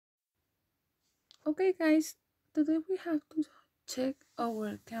Okay, guys, today we have to check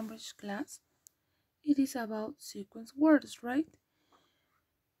our Cambridge class. It is about sequence words, right?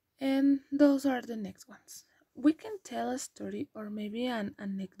 And those are the next ones. We can tell a story or maybe an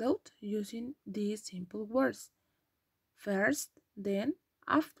anecdote using these simple words. First, then,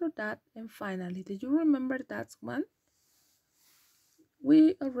 after that, and finally. Do you remember that one?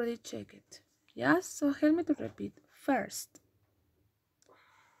 We already checked it. Yes, so help me to repeat. First,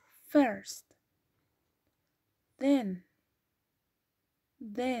 first, then,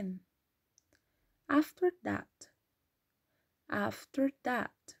 then, after that, after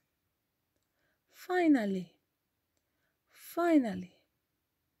that, finally, finally.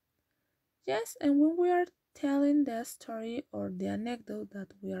 Yes, and when we are telling the story or the anecdote that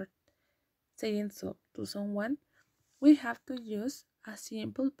we are saying so to someone, we have to use a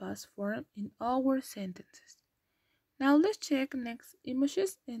simple past form in our sentences. Now let's check next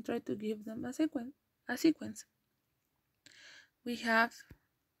images and try to give them a sequence. We have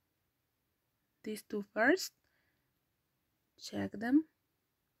these two first. Check them.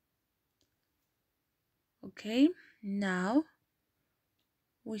 Okay, now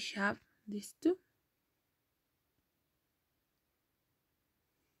we have these two.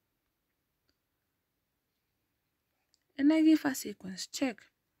 And I give a sequence check.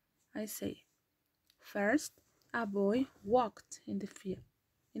 I say, first, a boy walked in the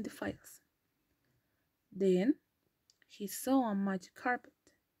fields. Then he saw a magic carpet.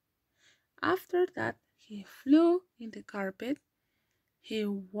 After that, he flew in the carpet. He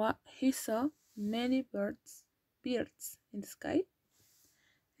saw many birds in the sky.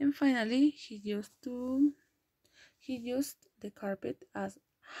 And finally, he used the carpet as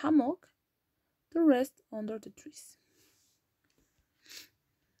hammock to rest under the trees.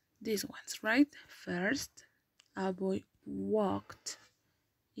 These ones, right? First, a boy walked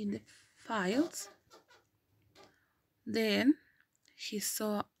in the fields. Then he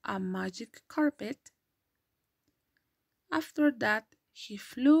saw a magic carpet. After that, he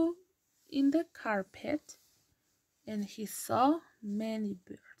flew in the carpet and he saw many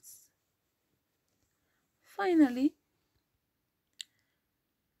birds. Finally,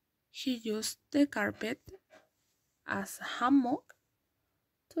 he used the carpet as a hammock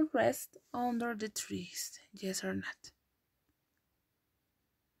to rest under the trees. Yes or not?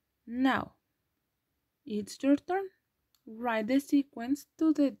 Now, it's your turn. Write the sequence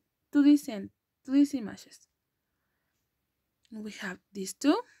to this end, to these images. We have these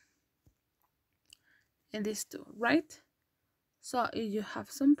two and these two, right? So if you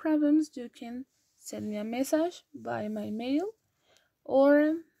have some problems, you can send me a message by my mail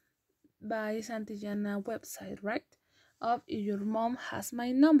or by Santillana website, right? Or if your mom has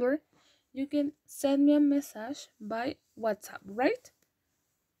my number, you can send me a message by WhatsApp, right?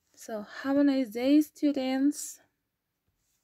 So have a nice day, students.